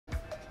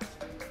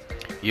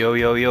Yo,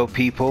 yo, yo,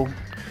 people.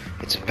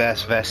 It's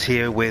Vest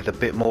here with a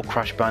bit more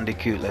Crash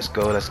Bandicoot. Let's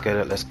go, let's get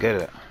it, let's get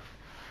it.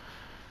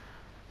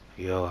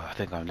 Yo, I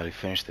think I've nearly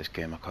finished this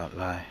game, I can't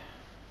lie.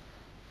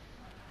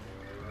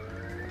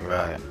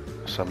 Right,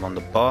 so I'm on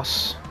the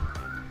boss.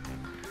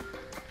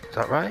 Is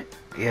that right?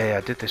 Yeah,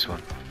 I did this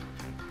one.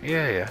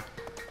 Yeah.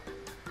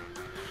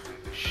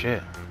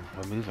 Shit,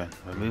 we're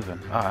moving.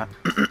 Alright.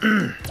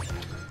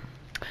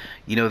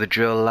 You know the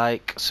drill,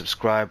 like,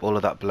 subscribe, all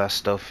of that blessed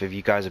stuff. If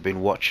you guys have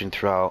been watching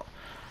throughout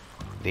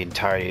the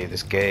entirety of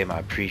this game, I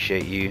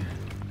appreciate you.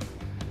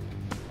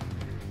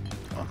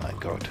 Oh my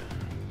god.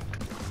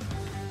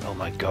 Oh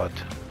my god.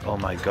 Oh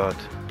my god.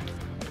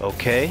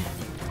 Okay.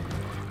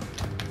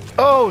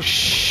 Oh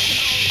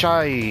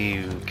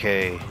shy.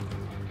 Okay.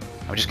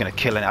 I'm just gonna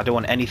kill it. I don't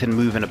want anything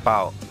moving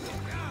about.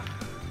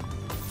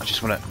 I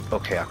just wanna.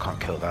 Okay, I can't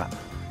kill that.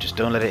 Just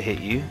don't let it hit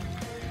you.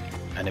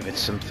 And if it's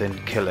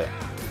something, kill it.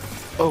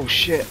 Oh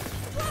shit.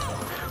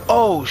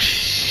 Oh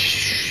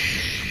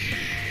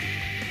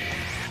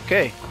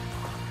okay.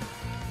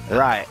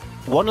 Right.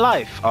 One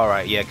life.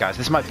 Alright, yeah guys,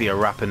 this might be a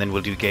wrap and then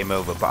we'll do game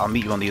over, but I'll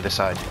meet you on the other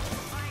side.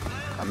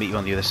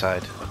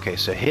 Okay,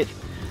 so hit,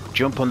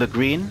 jump on the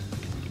green,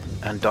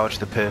 and dodge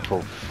the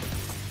purple.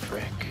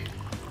 Frick.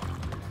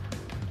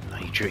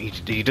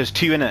 He does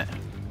two in it.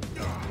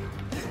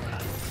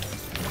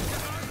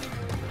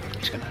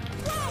 He's gonna...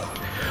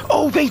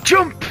 Oh, they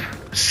jump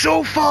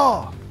so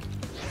far!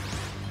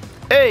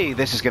 Hey,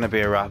 this is gonna be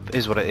a wrap.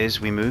 Is what it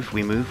is. We move.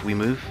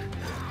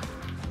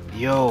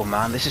 Yo,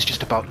 man, this is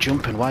just about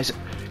jumping. Why is it?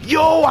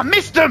 Yo, I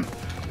missed him!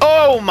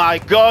 Oh my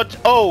god.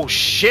 Oh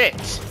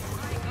shit.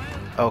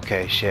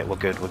 Okay, shit. We're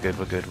good.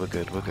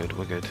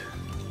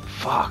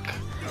 Fuck.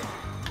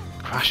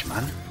 Crash,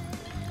 man.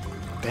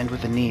 Bend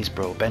with the knees,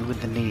 bro. Bend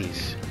with the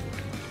knees.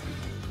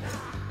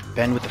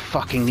 Bend with the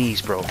fucking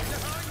knees, bro.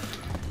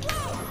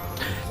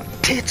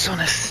 Tits on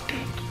a stick.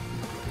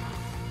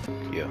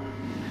 Yo.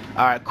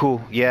 Alright,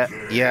 cool. Yeah.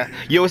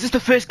 Yo, is this the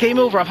first game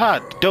over I've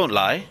had? Don't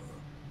lie.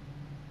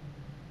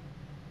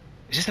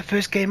 Is this the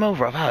first game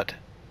over I've had?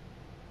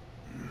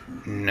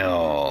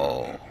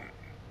 No.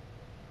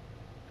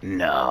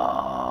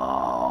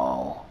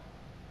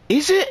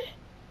 Is it?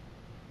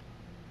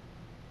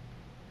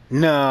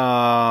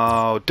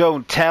 No,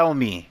 don't tell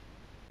me.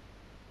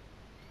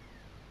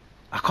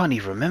 I can't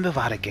even remember if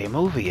I had a game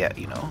over yet,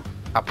 you know?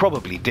 I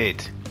probably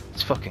did.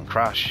 It's fucking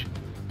Crash.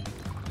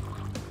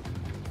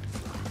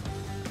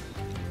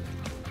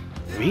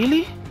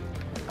 Really?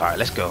 Alright,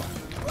 let's go.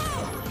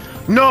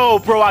 No,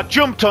 bro, I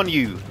jumped on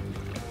you.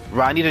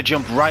 Right, I need to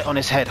jump right on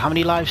his head. How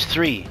many lives?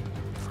 3.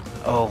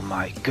 Oh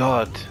my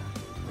god.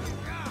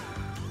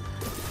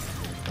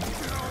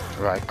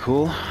 Right,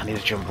 cool. I need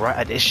to jump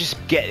right. It's just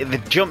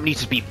the jump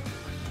needs to be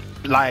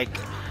like,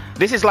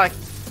 this is like,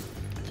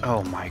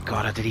 oh my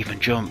god, I didn't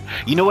even jump.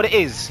 You know what it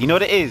is?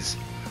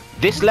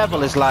 This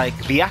level is like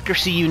the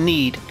accuracy you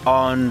need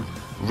on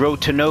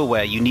Road to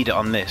Nowhere, you need it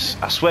on this.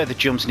 I swear the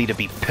jumps need to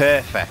be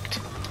perfect.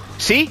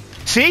 See?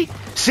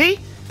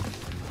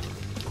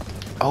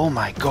 Oh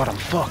my god, I'm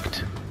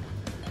fucked.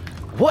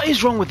 What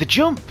is wrong with the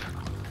jump?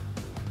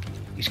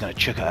 He's gonna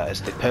chuck it at us,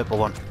 the purple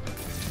one.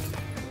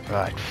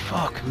 Right,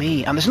 fuck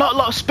me. And there's not a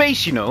lot of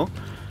space, you know.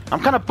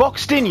 I'm kind of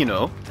boxed in, you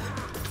know.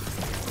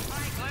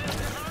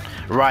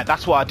 Right,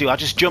 that's what I do. I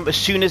just jump as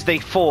soon as they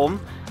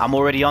form. I'm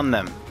already on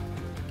them.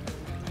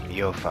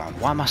 Yo, fam,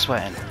 why am I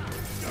sweating?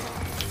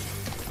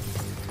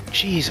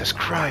 Jesus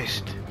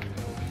Christ.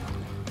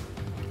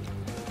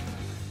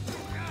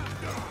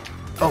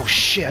 Oh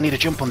shit, I need to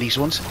jump on these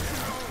ones.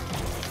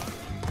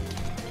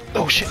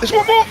 Oh shit, there's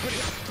one more!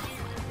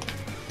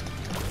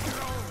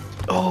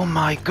 Oh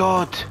my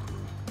god.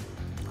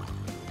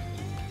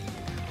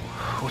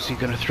 What's he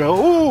gonna throw?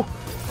 Ooh!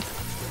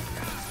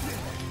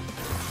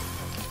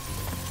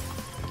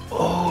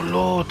 Oh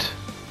lord.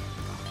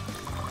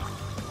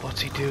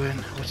 What's he doing?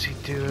 What's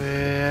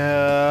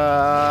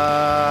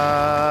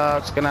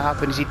gonna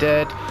happen? Is he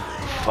dead?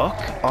 Fuck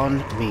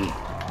on me.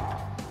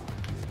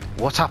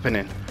 What's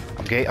happening?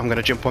 Okay, I'm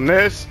gonna jump on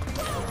this.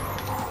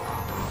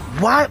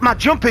 Why? My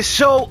jump is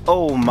so...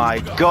 Oh my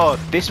god.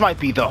 This might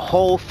be the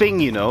whole thing,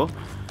 you know?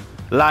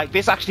 Like,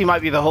 this actually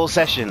might be the whole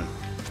session.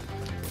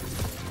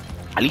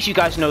 At least you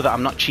guys know that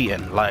I'm not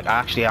cheating. Like, I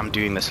actually am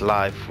doing this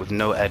live with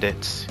no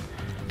edits.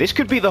 This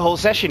could be the whole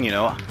session, you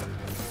know?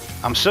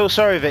 I'm so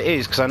sorry if it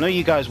is, because I know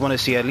you guys want to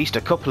see at least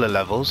a couple of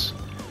levels.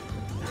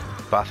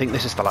 But I think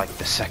this is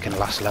the second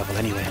last level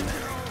anyway.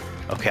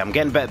 Okay, I'm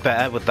getting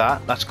better with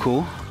that. That's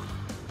cool.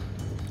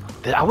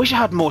 I wish I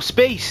had more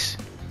space.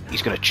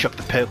 He's going to chuck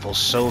the purples.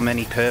 So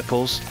many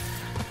purples.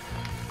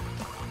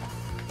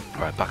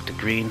 Alright, back to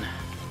green.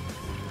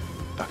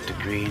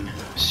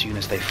 As soon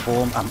as they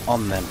form, I'm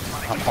on them.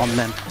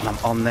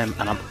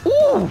 And I'm...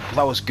 Ooh,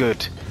 that was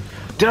good.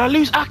 Did I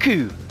lose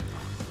Aku?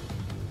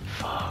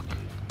 Fuck.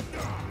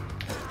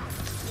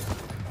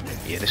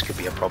 Yeah, this could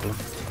be a problem.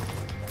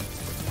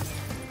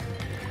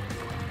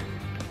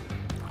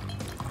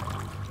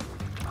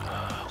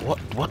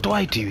 What do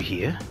I do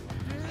here?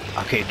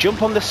 Okay,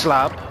 jump on the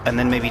slab and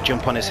then maybe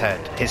jump on his head.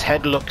 His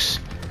head looks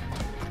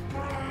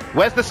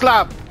Where's the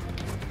slab?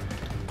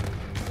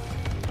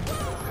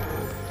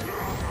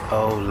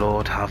 Oh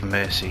Lord, have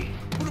mercy.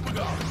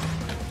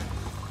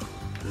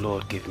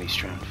 Lord, give me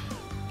strength.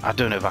 I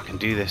don't know if I can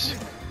do this.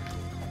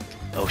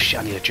 Oh shit,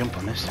 I need to jump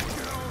on this.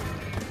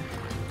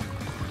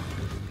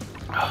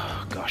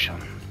 Oh gosh,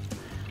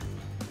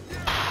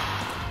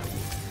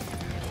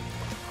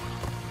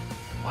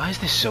 why is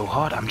this so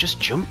hard? I'm just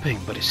jumping,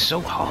 but it's so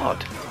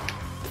hard.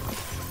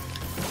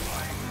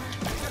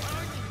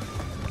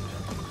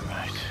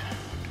 Right.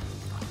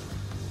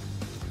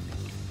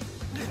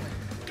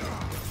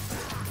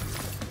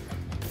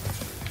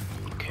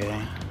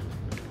 Okay.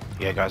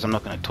 Yeah guys, I'm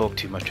not going to talk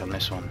too much on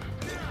this one.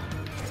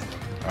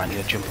 I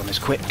need to jump on this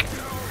quick.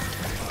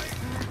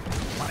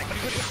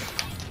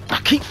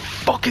 I keep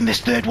fucking this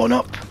third one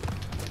up.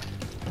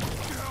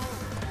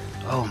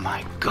 Oh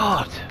my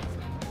god.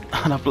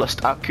 And I've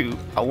lost Aku.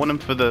 I want him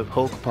for the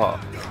Hulk part.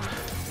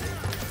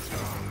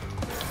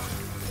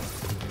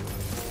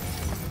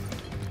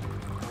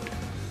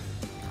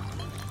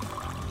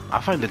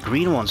 I find the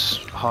green ones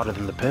harder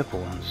than the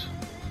purple ones.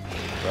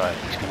 Right,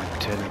 he's gonna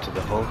turn into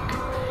the Hulk.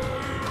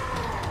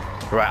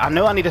 Right, I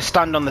know I need to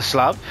stand on the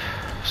slab.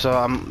 So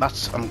I'm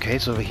okay,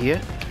 it's over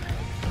here.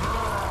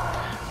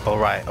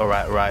 Alright.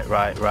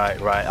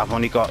 I've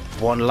only got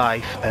one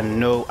life and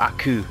no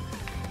Aku.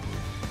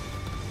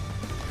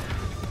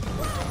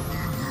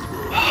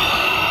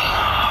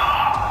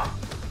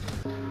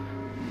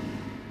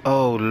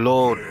 Oh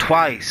Lord,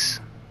 twice.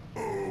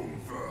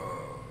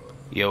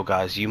 Yo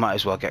guys, you might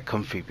as well get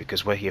comfy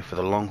because we're here for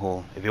the long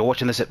haul. If you're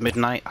watching this at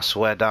midnight, I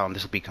swear down,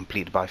 this will be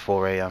completed by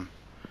 4 AM.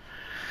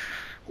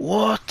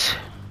 What?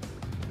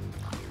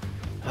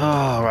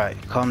 Alright,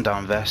 calm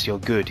down Vest, you're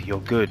good, you're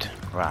good.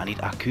 Right, I need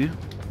Aku.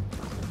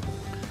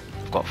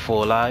 I've got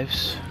 4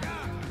 lives.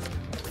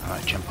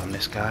 Alright, jump on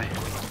this guy.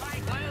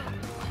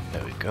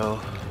 There we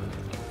go.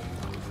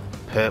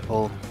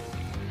 Purple.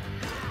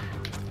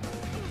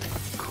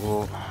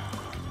 Cool.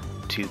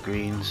 2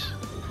 greens.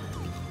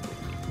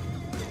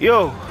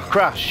 Yo,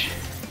 crash.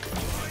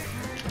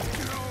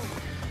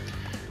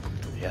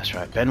 Yes,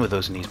 right, bend with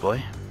those knees,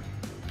 boy.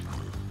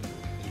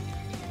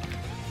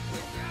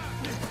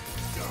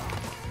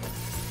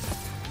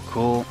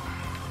 Cool.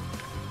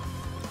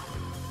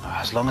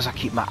 As long as I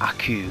keep my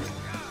Aku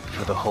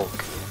for the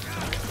Hulk.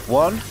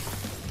 1,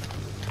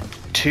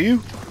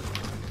 2.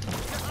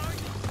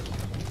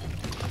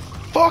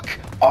 Fuck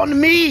on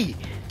me!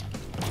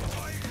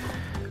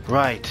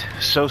 Right,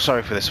 so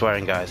sorry for the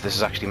swearing guys, this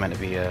is actually meant to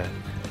be yeah.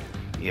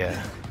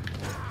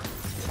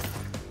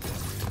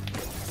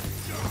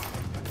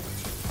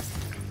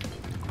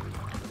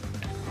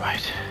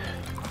 Right.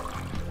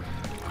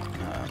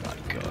 Oh my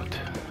god.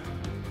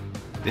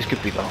 This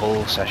could be the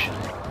whole session.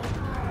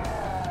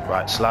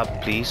 Right,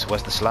 slab please,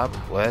 where's the slab?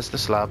 Where's the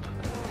slab?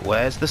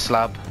 Where's the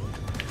slab?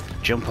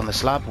 Jump on the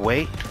slab,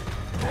 wait.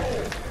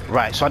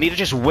 Right, so I need to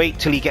just wait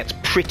till he gets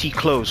pretty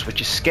close,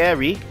 which is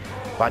scary,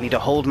 but I need to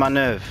hold my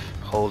nerve.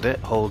 Hold it,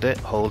 hold it,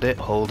 hold it,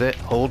 hold it,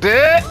 hold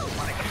it!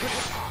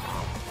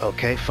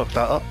 Okay, fuck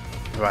that up.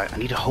 Right, I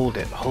need to hold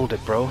it,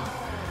 bro.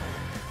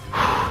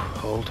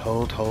 Hold.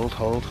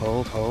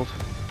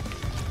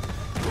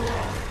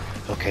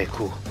 Okay,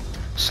 cool.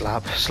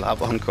 Slab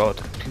on God.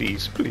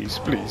 Please, please,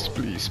 please,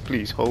 please,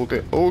 please, hold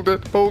it, hold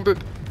it, hold it.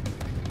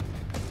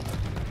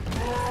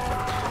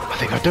 I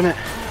think I've done it.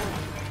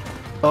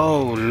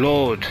 Oh,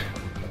 Lord.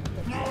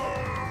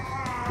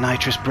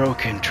 Nitrous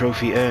broken,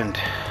 trophy earned.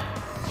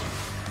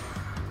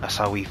 That's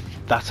how we do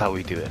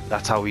it.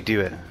 That's how we do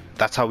it.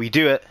 That's how we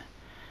do it.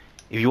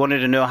 If you wanted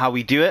to know how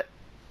we do it,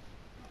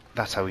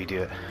 that's how we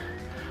do it.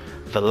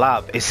 The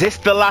lab. Is this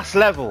the last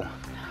level?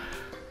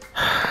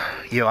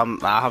 Yo,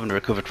 I haven't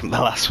recovered from the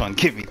last one.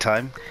 Give me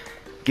time.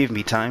 Give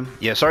me time.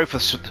 Yeah, sorry for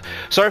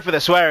the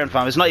swearing,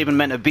 fam. It's not even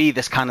meant to be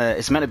this kind of.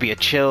 It's meant to be a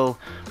chill,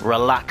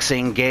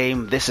 relaxing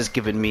game. This has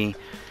given me.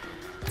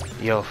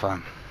 Yo,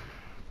 fam.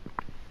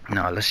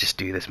 No, let's just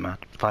do this, man.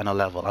 Final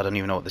level. I don't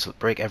even know what this will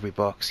break every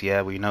box.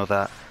 Yeah, we know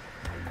that.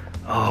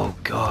 Oh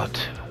God.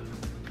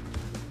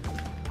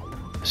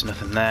 There's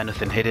nothing there,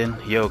 nothing hidden.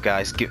 Yo,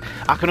 guys,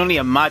 I can only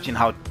imagine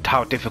how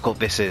difficult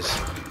this is.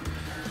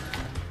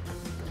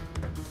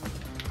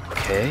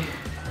 Okay.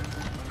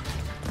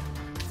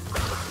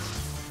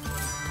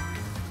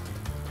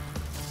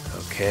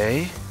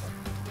 Okay.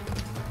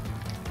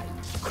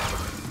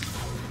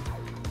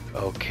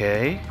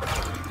 Okay.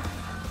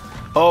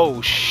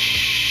 Oh,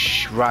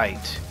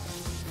 right.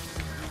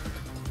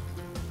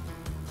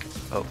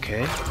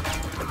 Okay.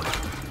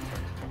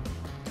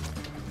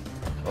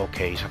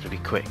 Okay, you just have to be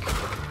quick.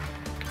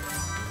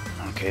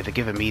 Okay, they're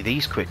giving me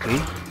these quickly.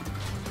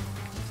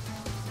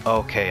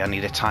 Okay, I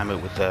need to time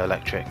it with the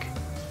electric.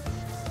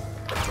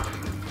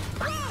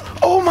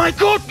 Oh my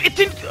god! It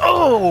didn't...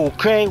 Oh,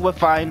 okay, we're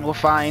fine, we're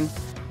fine.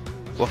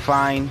 We're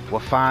fine, we're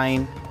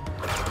fine.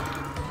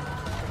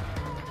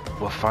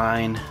 We're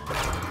fine.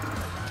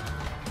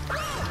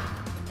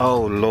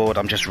 Oh lord,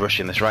 I'm just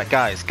rushing this. Right,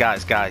 guys, you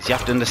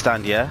have to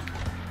understand, yeah?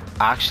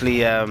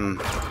 Actually,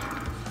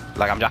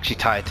 like, I'm actually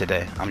tired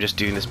today. I'm just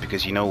doing this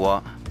because you know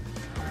what?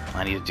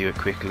 I need to do it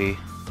quickly.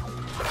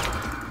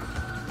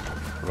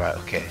 Right,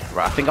 okay.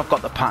 Right, I think I've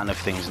got the pattern of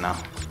things now.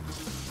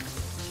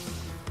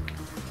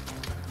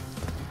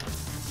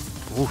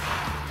 Oof,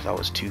 that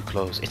was too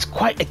close. It's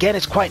quite, again,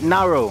 it's quite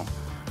narrow.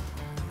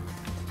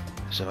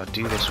 So I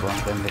do this one,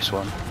 then this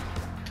one.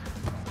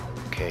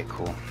 Okay,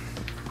 cool.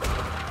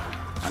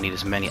 I need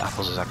as many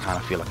apples as I can. I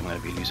feel like I'm going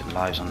to be losing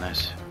lives on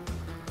this.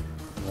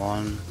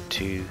 1,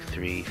 2,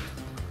 3.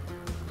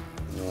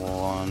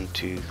 1,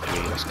 2, 3.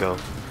 Let's go.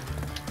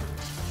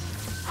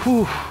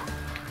 Whew.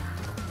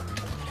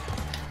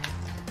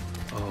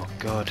 Oh,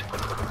 God.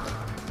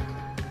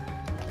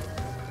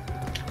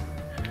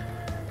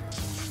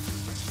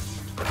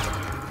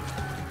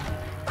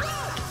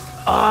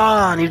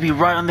 Ah, I need to be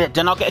right on there.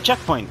 Then I'll get a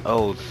checkpoint.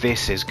 Oh,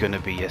 this is going to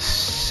be a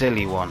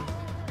silly one.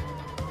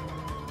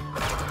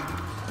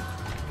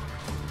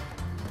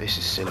 This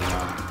is silly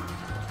now.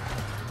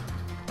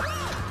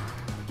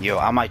 Yo,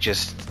 I might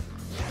just...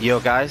 Yo,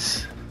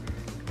 guys.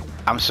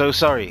 I'm so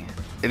sorry.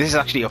 This is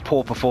actually a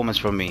poor performance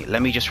from me.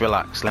 Let me just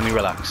relax. Let me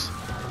relax.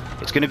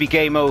 It's going to be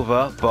game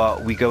over,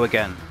 but we go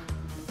again.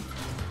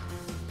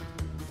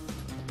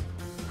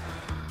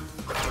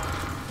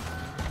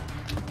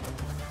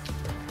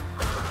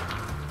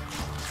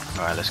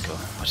 Alright, let's go.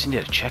 I just need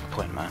a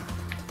checkpoint, man.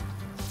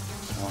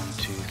 1,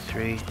 2,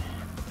 3.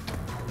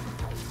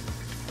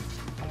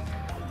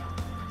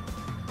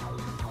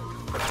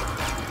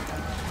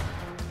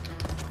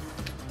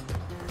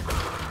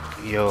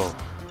 Yo,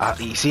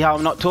 you see how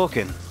I'm not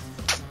talking?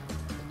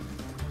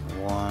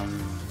 1,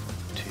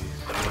 2, 3.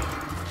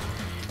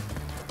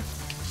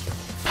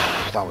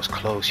 That was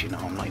close, you know.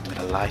 I'm not even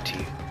gonna lie to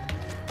you.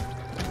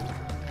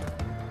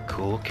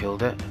 Cool,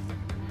 killed it.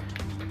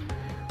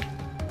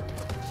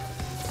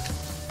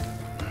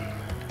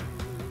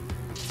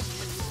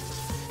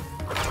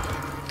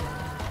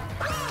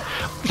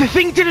 The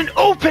thing didn't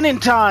open in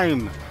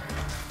time!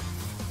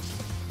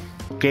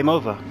 Game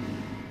over.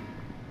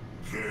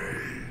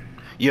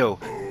 Yo,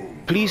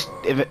 please,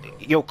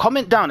 yo,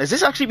 comment down. Has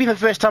this actually been the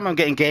first time I'm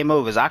getting game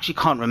overs? I actually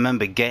can't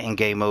remember getting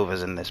game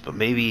overs in this, but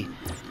maybe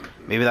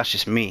that's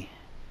just me.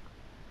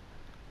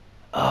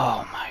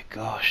 Oh my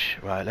gosh.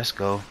 Right, let's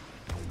go.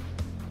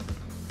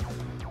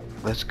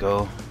 Let's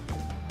go.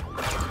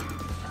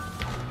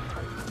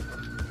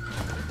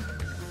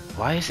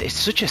 Why is it's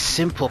such a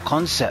simple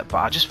concept, but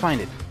I just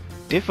find it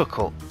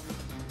difficult.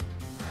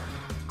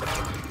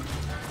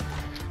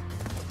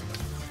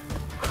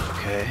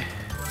 Okay.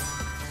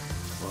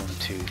 1,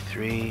 2,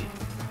 3.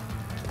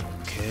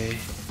 Okay.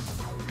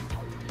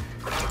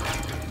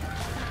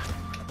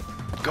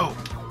 Go.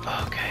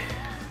 Okay.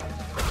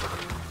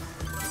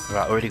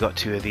 Right, already got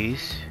 2 of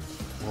these.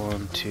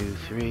 1, 2,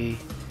 3.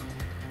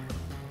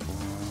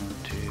 1,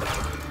 2.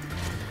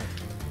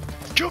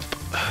 Jump.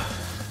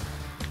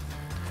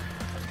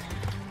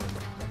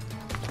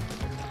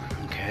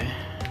 Okay.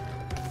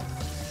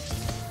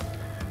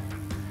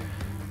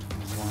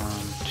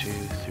 1, 2,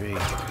 3.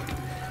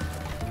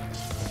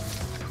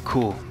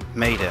 Cool,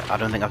 made it. I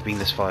don't think I've been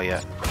this far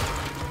yet.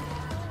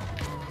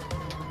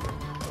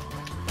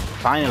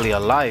 Finally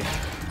alive.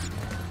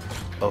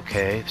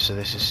 Okay, so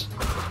this is...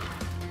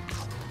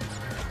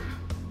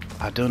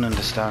 I don't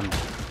understand.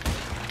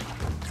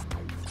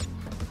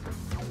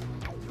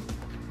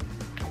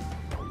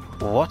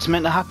 What's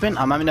meant to happen?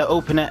 I'm having to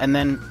open it and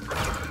then...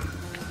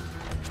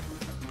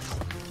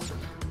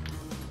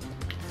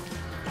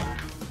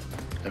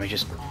 Let me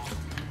just...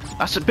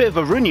 That's a bit of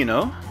a run, you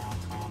know?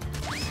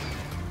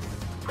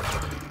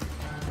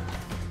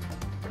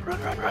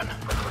 Run, run, run.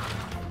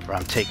 Right,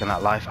 I'm taking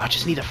that life. I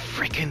just need a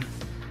freaking...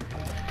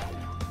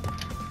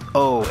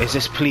 Oh, is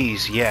this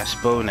please? Yes,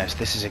 bonus.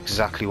 This is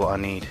exactly what I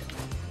need.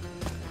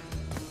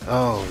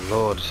 Oh,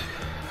 Lord.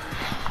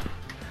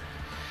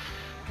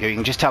 You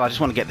can just tell I just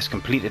want to get this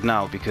completed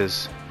now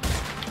because...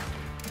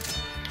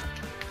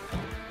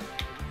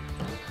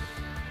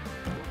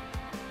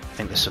 I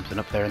think there's something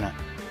up there, innit?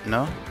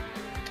 No?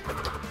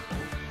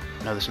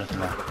 No, there's nothing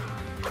there.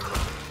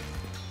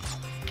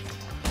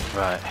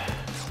 Right.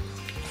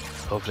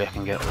 Hopefully I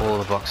can get all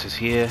the boxes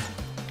here.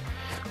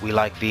 We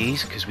like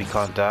these because we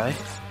can't die.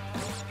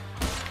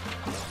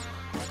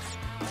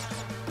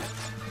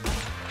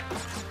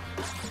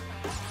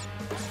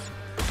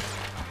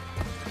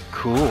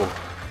 Cool.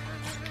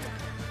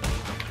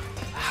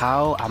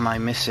 How am I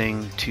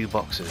missing 2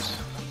 boxes?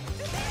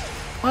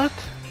 What?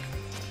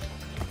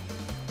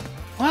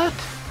 What?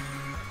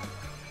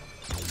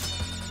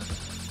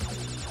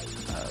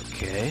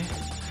 Okay.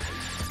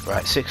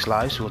 Right, 6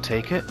 lives, we'll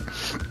take it.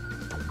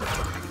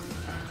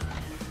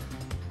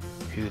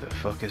 Who the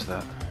fuck is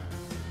that?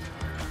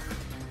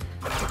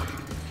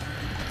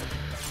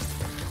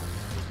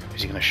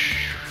 Is he gonna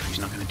he's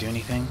not gonna do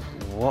anything?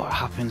 What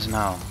happens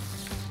now?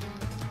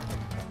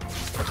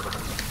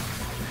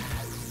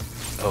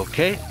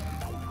 Okay.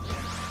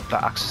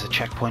 That acts as a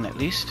checkpoint at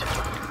least.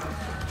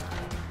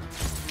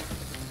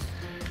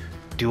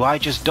 Do I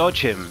just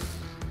dodge him?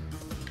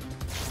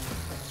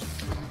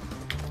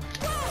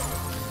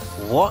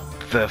 What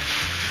the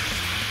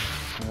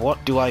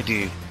what do I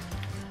do?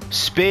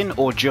 Spin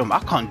or jump? I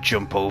can't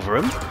jump over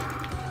him.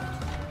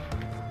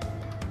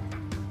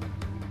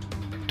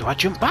 Do I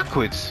jump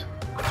backwards?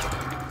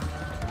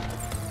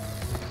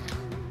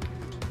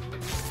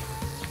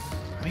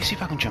 Let me see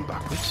if I can jump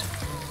backwards.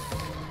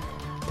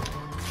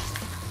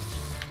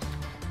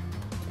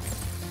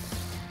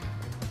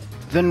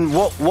 Then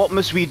what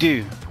must we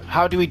do?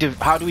 How do we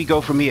go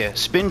from here?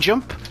 Spin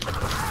jump?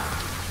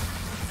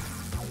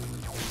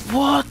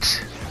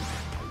 What?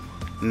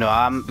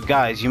 No,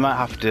 guys, you might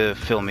have to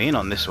fill me in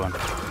on this one.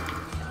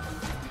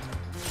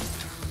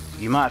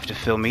 You might have to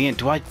fill me in.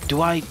 Do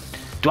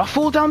I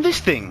fall down this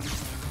thing?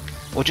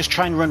 Or just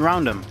try and run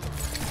round them?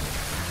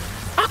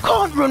 I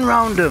can't run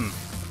round them!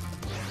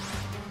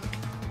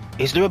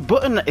 Is there a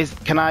button?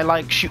 Can I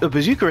like shoot a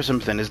bazooka or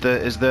something? Is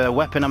there a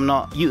weapon I'm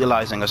not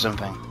utilizing or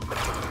something?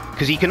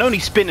 Because he can only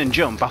spin and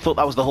jump. I thought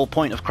that was the whole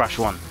point of Crash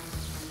 1.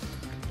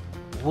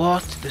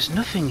 What? There's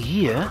nothing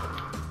here.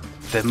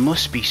 There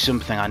must be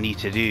something I need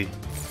to do.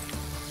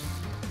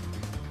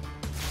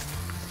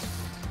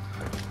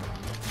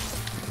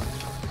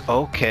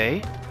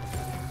 Okay.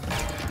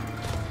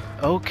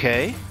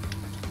 Okay.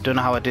 Don't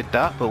know how I did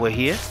that, but we're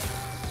here.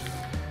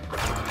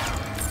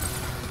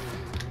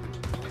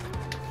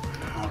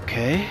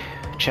 Okay.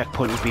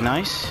 Checkpoint would be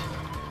nice.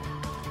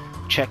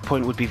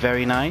 Checkpoint would be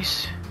very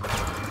nice.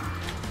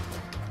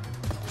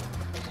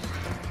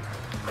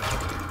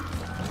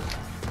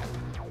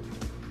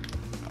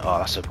 Oh,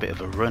 that's a bit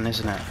of a run,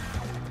 isn't it?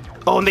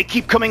 Oh, and they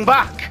keep coming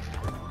back!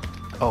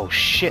 Oh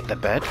shit, the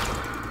bed.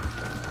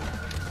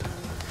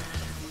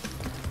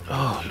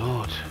 Oh,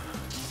 Lord.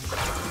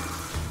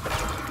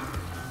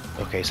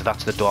 Okay, so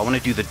that's the door. I want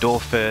to do the door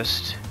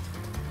first.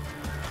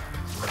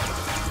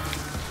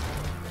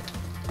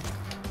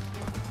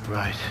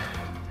 Right.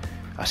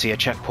 I see a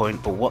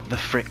checkpoint, but what the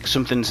frick?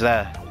 Something's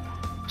there.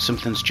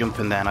 Something's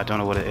jumping there, and I don't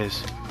know what it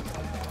is.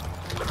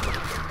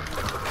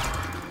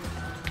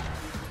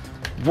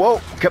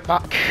 Whoa! Get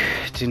back!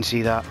 Didn't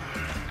see that.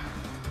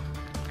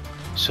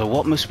 So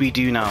what must we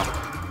do now?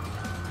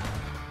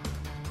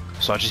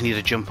 So I just need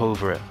to jump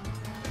over it.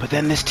 But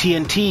then there's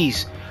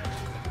TNTs!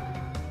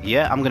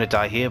 Yeah, I'm gonna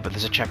die here, but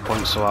there's a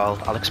checkpoint, so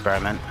I'll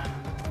experiment.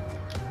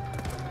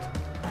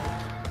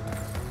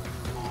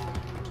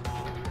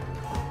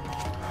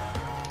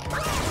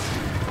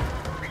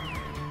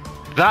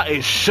 That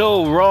is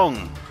so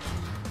wrong!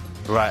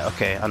 Right,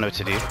 okay, I know what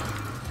to do.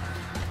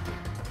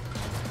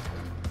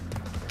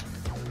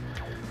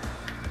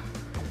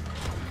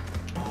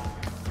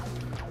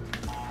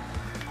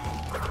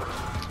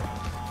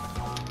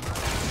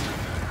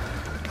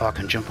 Oh, I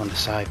can jump on the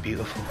side,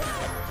 beautiful.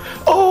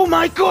 Oh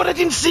my god, I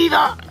didn't see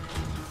that!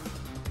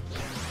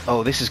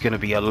 Oh, this is gonna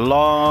be a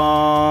long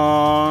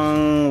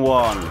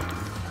one.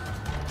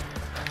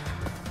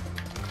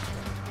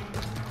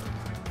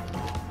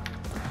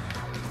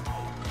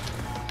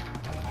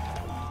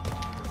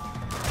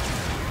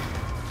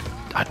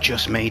 I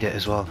just made it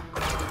as well.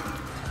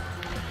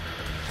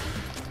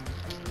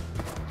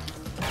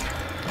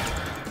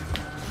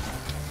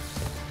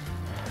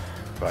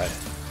 Right.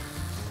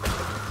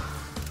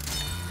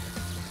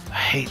 I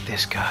hate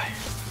this guy.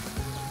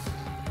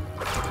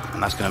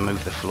 And that's going to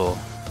move the floor.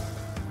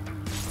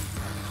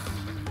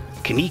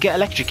 Can he get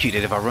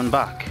electrocuted if I run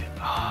back?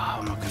 Oh,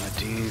 I'm not going to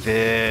do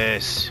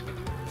this.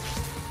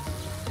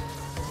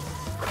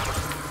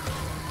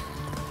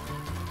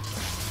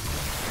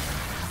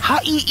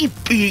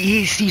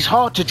 He's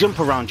hard to jump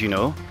around, you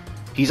know.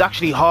 He's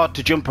actually hard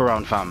to jump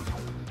around, fam.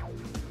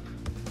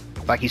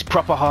 Like, he's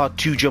proper hard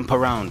to jump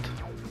around.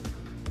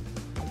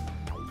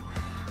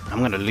 I'm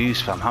gonna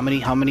lose, fam. How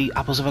many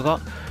apples have I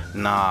got?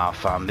 Nah,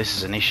 fam, this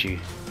is an issue.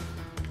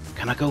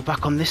 Can I go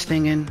back on this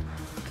thing in?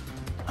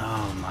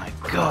 Oh my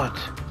god.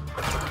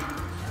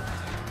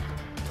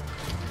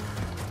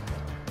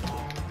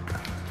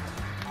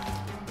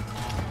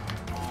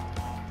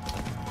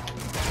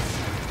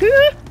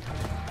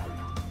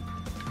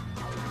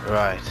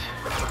 Right.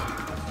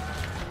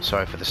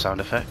 Sorry for the sound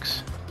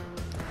effects.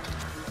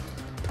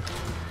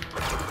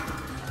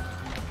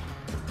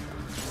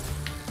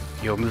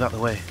 Yo, move out the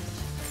way.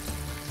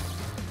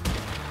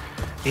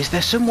 Is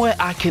there somewhere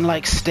I can,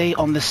 like, stay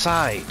on the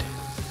side?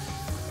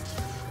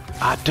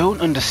 I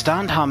don't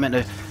understand how I'm meant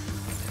to...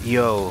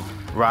 Yo.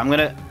 Right, I'm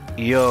gonna...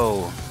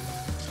 Yo.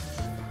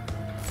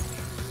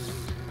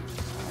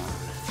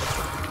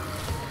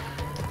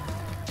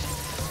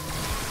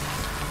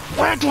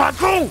 Where do I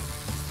go?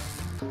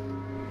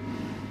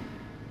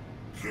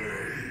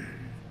 Game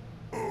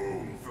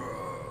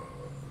over.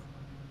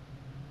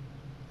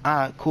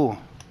 Alright, cool.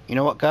 You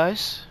know what,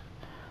 guys?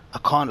 I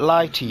can't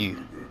lie to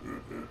you.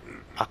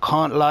 I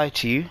can't lie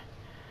to you.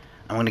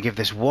 I'm gonna give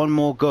this one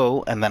more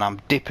go, and then I'm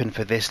dipping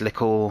for this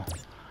little...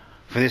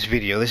 For this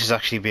video. This has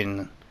actually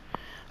been...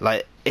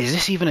 Like, is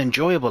this even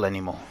enjoyable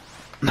anymore?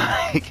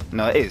 Like,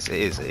 no, it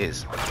is.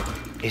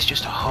 It's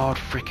just a hard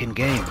freaking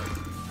game.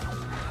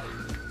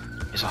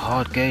 It's a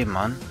hard game,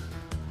 man.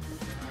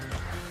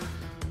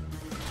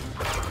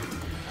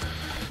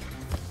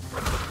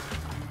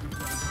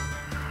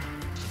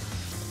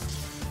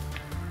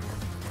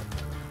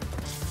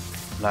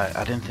 Like,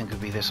 I didn't think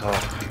it'd be this hard.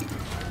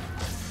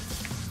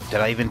 Did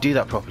I even do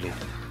that properly?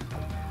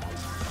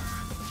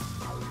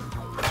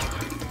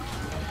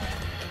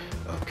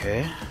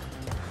 Okay.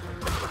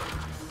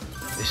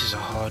 This is a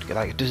hard...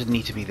 Like, it doesn't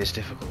need to be this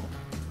difficult.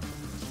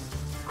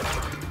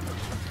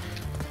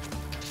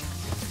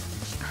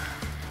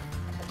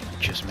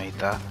 Just made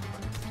that.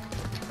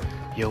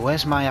 Yo,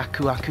 where's my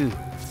Aku Aku?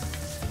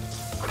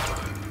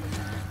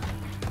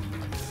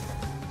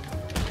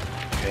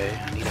 Okay,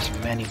 I need as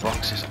many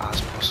boxes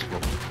as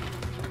possible.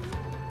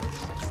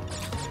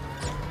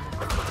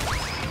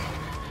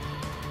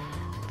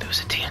 There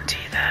was a TNT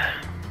there.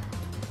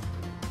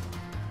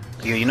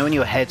 Yo, you know when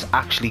your head's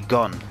actually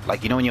gone?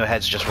 Like, you know when your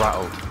head's just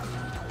rattled?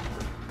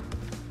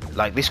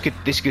 Like, this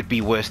could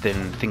be worse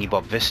than Thingy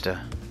Bob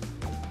Vista.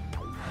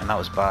 And that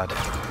was bad.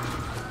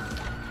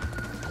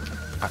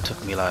 That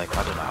took me like,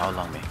 I don't know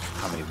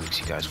how many weeks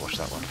you guys watched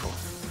that one for.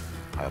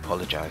 I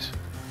apologize.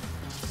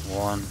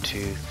 1,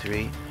 2,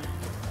 3.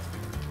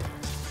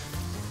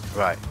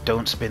 Right,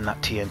 don't spin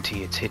that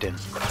TNT, it's hidden.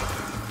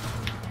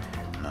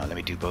 No, let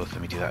me do both,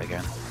 let me do that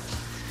again.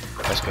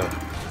 Let's go.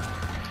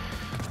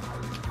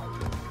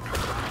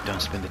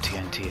 Don't spin the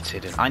TNT, it's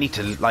hidden. I need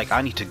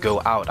to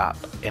go out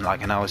in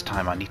like an hour's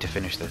time. I need to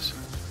finish this.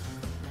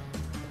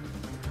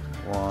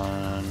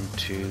 1,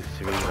 2,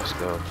 3, let's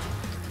go.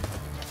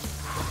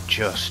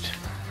 Just.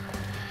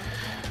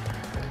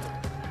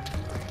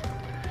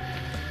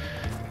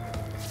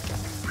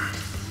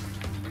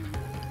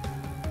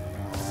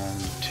 One,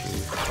 2,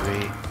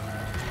 3.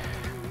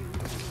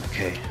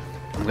 Okay,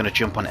 I'm gonna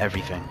jump on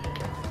everything.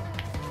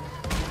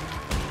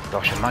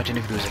 Gosh, imagine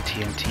if there was a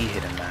TNT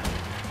hidden there.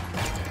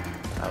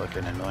 That would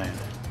have been annoying.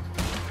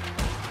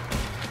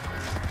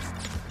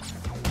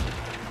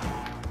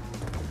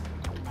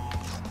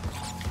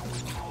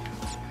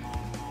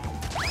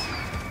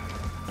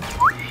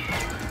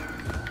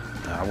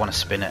 No, I want to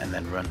spin it and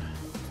then run.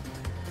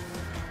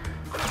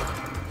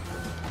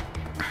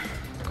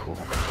 Cool.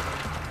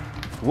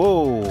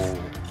 Whoa!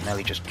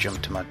 Nearly just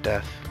jumped to my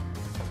death.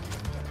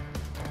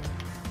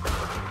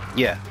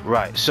 Yeah,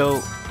 right,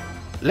 so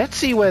let's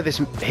see where this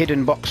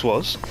hidden box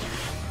was,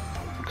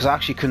 because I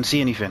actually couldn't see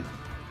anything.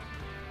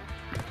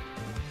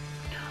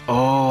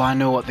 Oh, I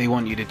know what they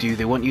want you to do.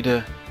 They want you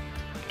to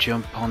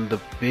jump on the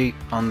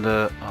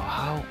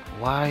how?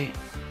 Why?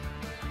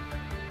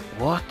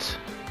 What?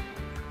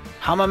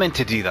 How am I meant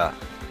to do that?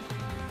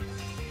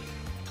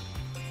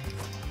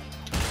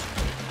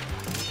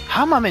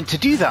 How am I meant to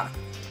do that?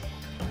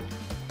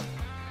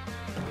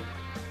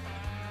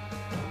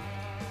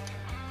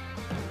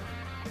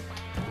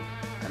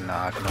 No,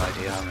 I have no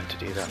idea how I'm meant to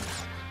do that.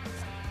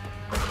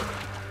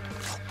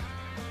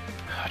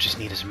 I just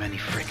need as many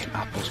freaking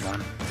apples,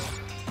 man.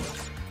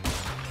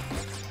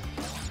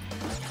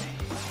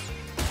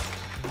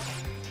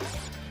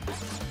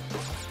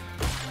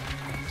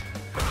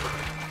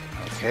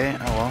 Okay,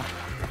 oh well.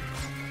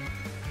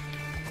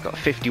 Got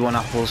 51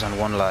 apples and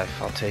 1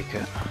 life. I'll take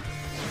it.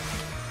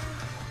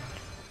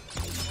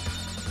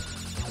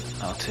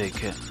 I'll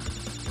take it.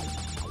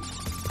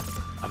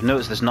 I've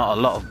noticed there's not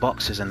a lot of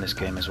boxes in this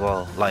game as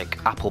well, like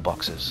apple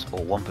boxes or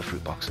Wumpa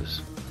fruit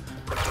boxes.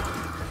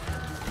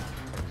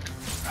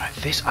 Right,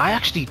 this, I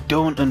actually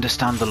don't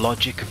understand the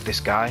logic of this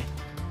guy.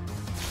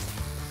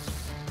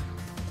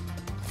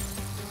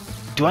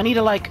 Do I need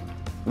to, like,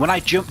 when I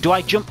jump, do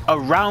I jump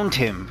around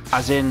him?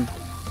 As in,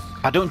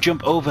 I don't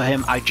jump over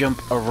him, I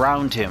jump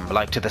around him,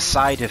 like to the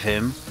side of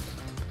him.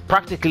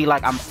 Practically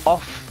like I'm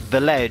off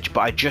the ledge, but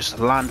I just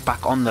land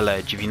back on the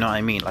ledge, if you know what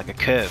I mean, like a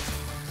curve.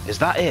 Is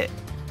that it?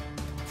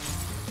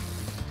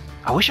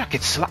 I wish I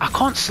could slide. I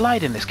can't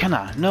slide in this, can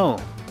I? No.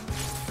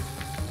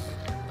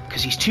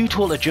 Because he's too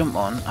tall to jump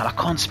on, and I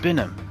can't spin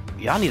him.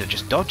 Yeah, I need to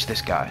just dodge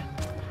this guy.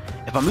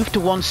 If I move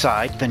to one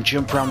side, then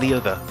jump around the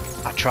other.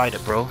 I tried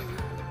it, bro.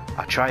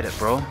 I tried it,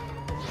 bro.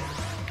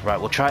 Right,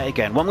 we'll try it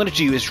again. What I'm going to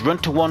do is run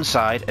to one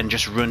side and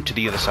just run to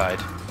the other side.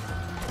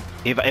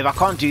 If I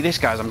can't do this,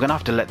 guys, I'm going to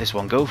have to let this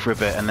one go for a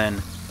bit and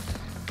then...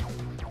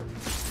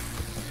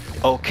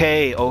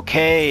 Okay,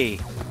 okay.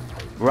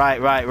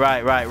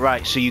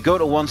 Right. So you go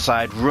to one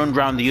side, run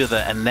round the other,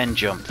 and then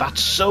jump.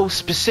 That's so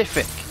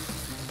specific.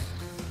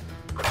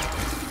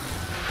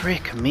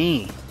 Frick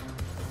me.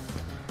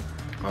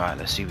 Right,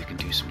 let's see if we can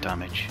do some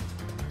damage.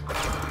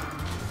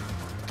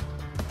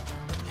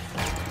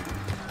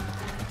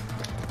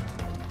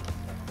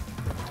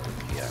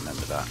 Yeah, I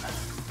remember that.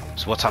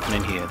 So what's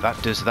happening here?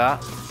 That does that,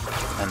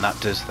 and that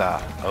does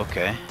that.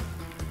 Okay.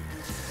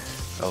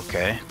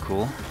 Okay,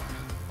 cool.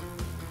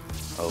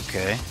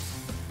 Okay.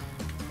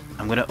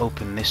 I'm gonna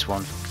open this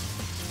one.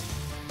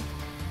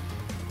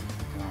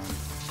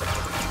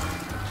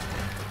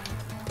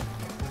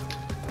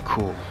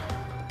 Cool.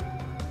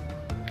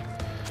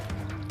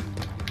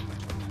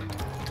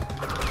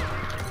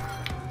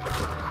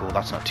 Cool,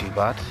 that's not too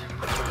bad.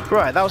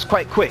 Right, that was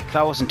quite quick.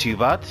 That wasn't too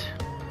bad.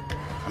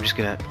 I'm just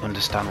gonna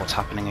understand what's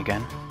happening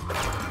again.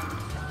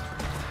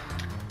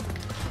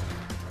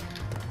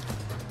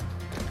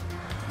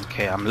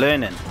 Okay, I'm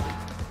learning.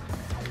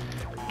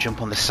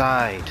 Jump on the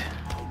side.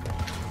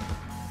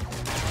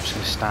 I'm just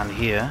gonna stand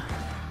here.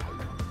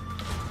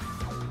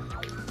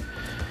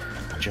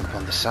 Jump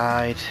on the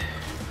side.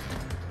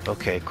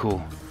 Okay,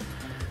 cool.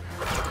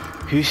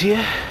 Who's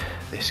here?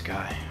 This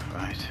guy.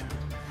 Right.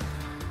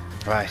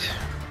 Right.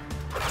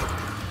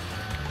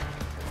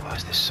 Why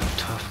is this so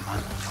tough, man?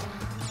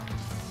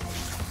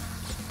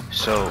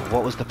 So,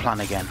 what was the plan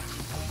again?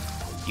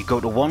 You go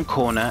to one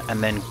corner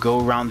and then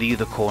go around the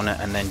other corner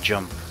and then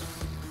jump.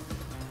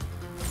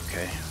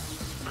 Okay.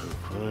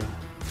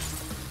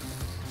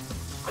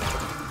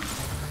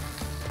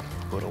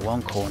 Go to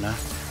one corner,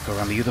 go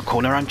around the other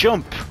corner and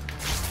jump.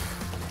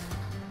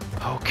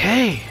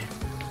 Okay.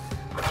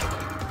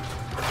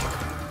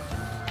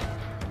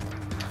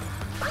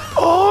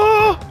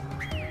 Oh!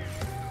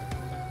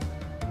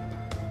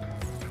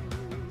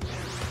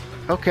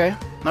 Okay,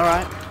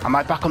 alright. Am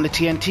I back on the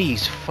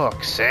TNTs?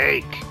 Fuck's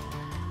sake.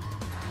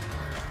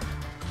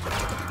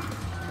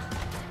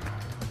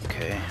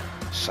 Okay,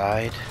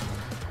 side.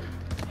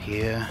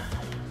 Here.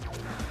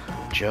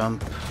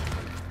 Jump.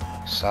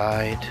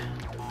 Side.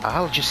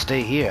 I'll just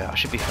stay here. I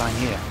should be fine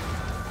here.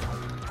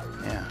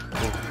 Yeah,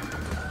 cool.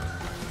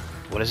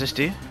 What does this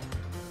do?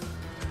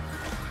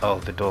 Oh,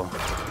 the door.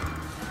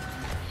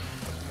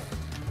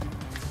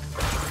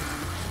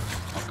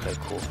 Okay,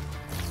 cool.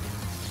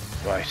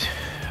 Right.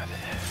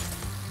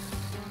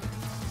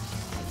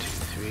 1, 2,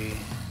 3.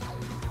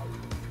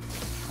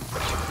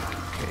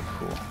 Okay,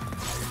 cool.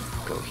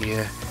 Go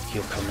here.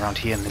 He'll come around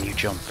here and then you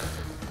jump.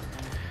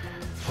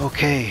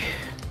 Okay.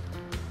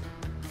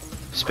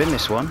 Spin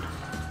this one.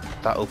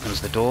 That opens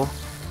the door.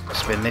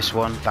 Spin this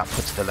one. That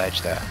puts the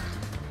ledge there.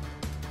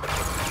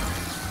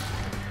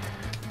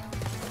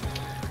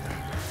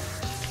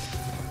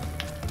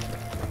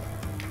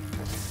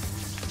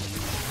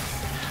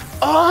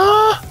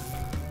 Ah!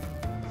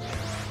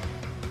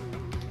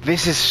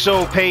 This is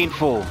so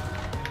painful.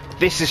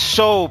 This is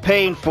so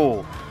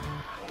painful.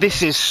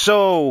 This is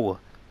so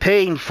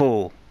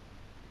painful.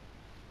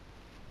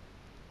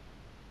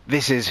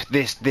 This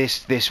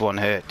one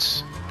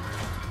hurts.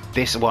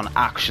 This one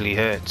actually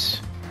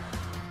hurts.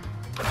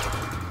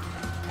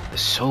 There's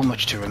so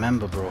much to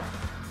remember, bro.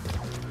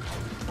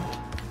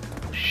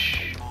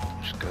 Shh.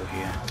 Just go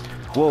here.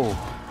 Whoa.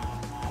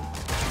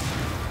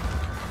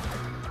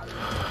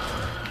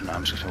 No,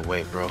 I'm just gonna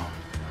wait, bro.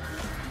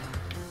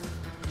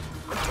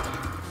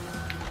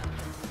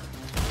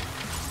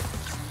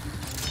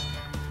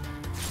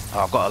 Oh,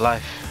 I've got a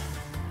life.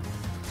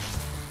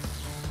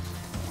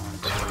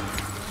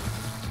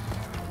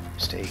 1,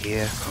 2. Stay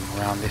here, come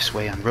around this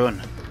way and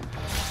run.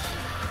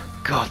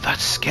 God,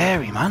 that's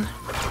scary, man.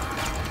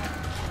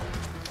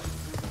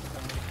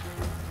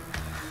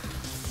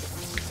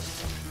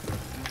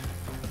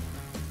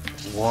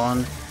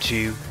 One,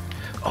 two.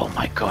 Oh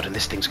my God, and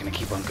this thing's gonna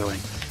keep on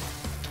going.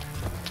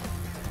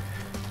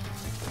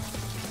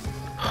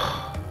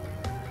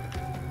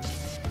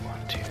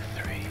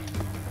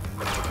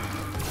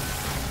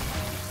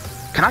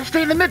 Can I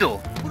stay in the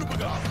middle?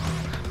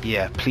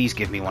 Yeah, please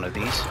give me one of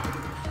these.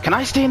 Can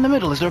I stay in the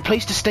middle? Is there a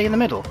place to stay in the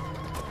middle?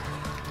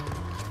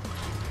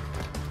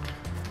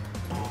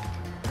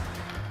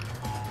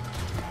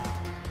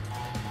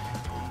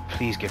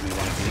 Please give me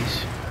one of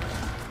these.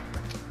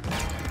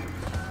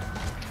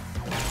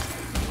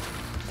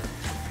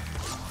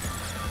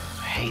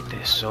 I hate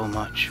this so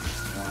much.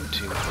 1,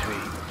 2,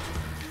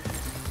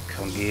 3.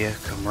 Come here,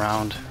 come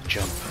round,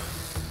 jump.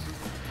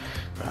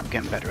 Right, I'm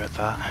getting better at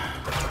that.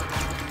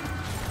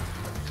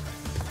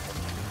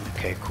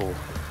 Okay, cool.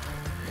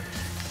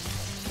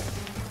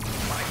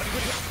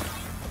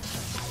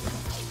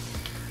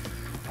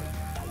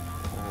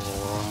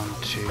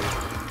 1, 2.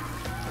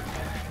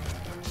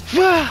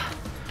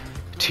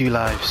 2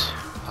 lives.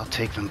 I'll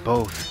take them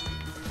both.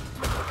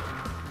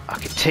 I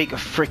could take a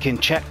freaking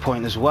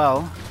checkpoint as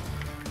well.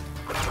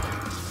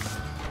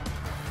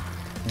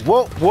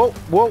 Whoa, whoa,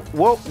 whoa,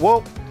 whoa,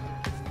 whoa.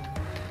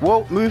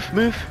 Whoa, move,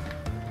 move.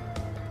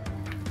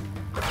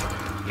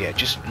 Yeah,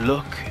 just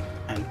look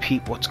and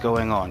peep what's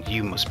going on.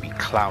 You must be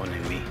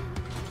clowning me.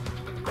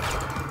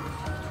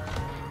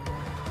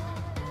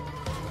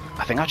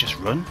 I think I just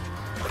run.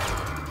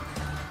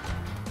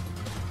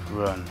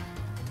 Run.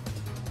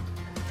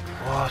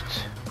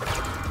 What?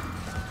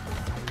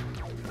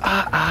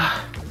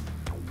 Ah.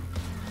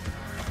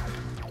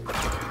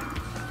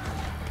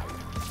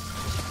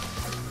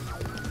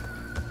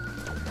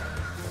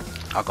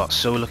 I got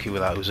so lucky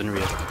with that, it was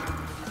unreal.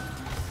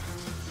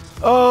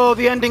 Oh,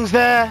 the ending's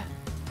there!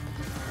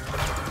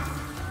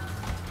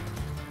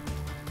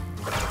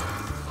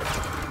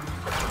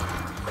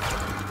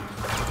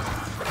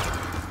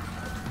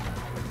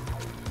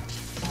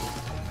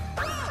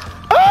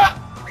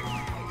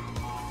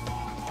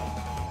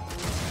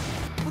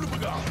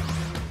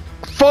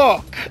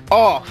 Fuck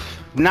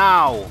off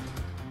now.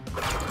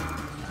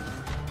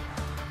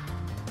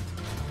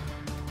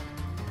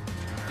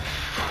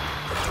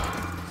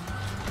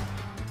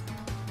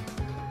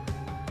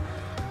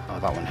 Oh,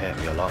 that one hurt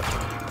me a lot.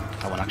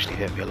 That one actually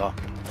hurt me a lot.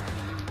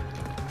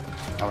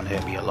 That one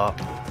hurt me a lot.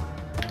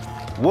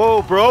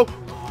 Whoa, bro.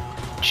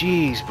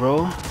 Jeez,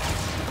 bro.